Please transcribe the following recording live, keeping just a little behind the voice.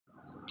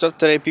What's up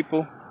today,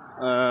 people?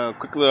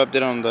 Quick little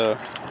update on the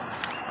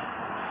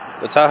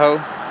Tahoe.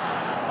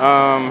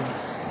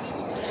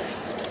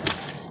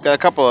 Got a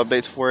couple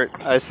updates for it.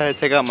 I decided to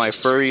take out my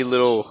furry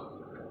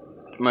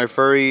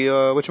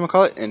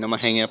whatchamacallit, and I'm gonna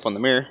hang it up on the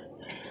mirror.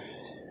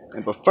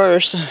 But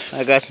first,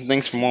 I got some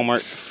things from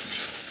Walmart.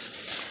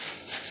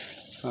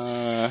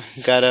 I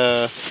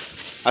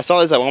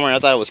saw this at Walmart. I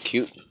thought it was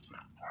cute.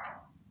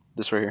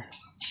 This right here.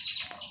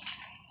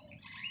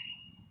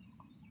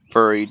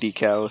 Furry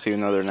decals,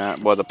 even though they're not.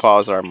 Well, the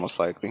paws are most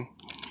likely.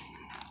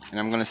 And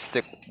I'm gonna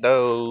stick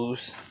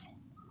those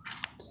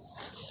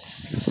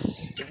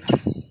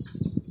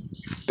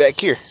back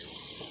here,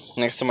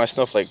 next to my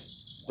snowflake,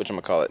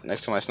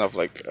 next to my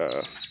snowflake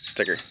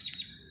sticker.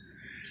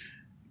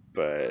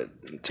 But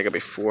take a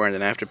before and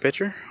then after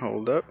picture.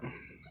 Hold up.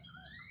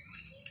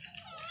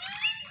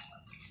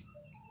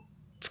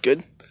 It's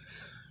good.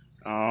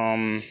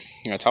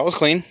 Tahoe's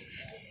clean.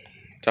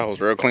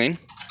 Tahoe's real clean.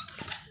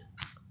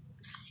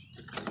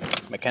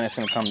 Mechanic's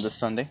gonna come this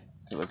Sunday.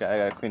 Look, I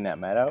gotta clean that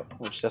mat out,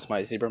 which that's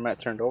my zebra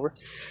mat turned over.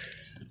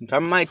 I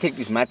might take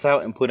these mats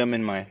out and put them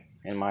in my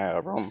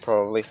room,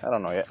 probably. I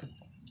don't know yet.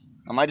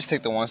 I might just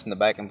take the ones in the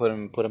back and put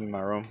them in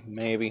my room,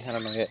 maybe. I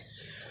don't know yet.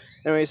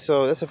 Anyway,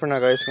 so that's it for now,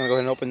 guys. I'm gonna go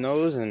ahead and open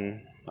those,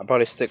 and I'll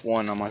probably stick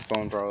one on my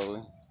phone,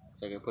 probably,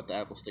 so I can put the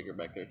Apple sticker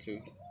back there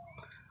too.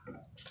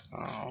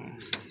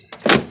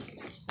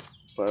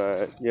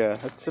 But yeah,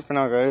 that's it for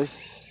now, guys.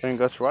 Thank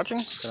you guys for watching.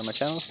 Subscribe to my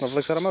channel,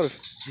 Snowflakes Automotive.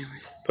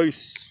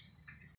 Peace.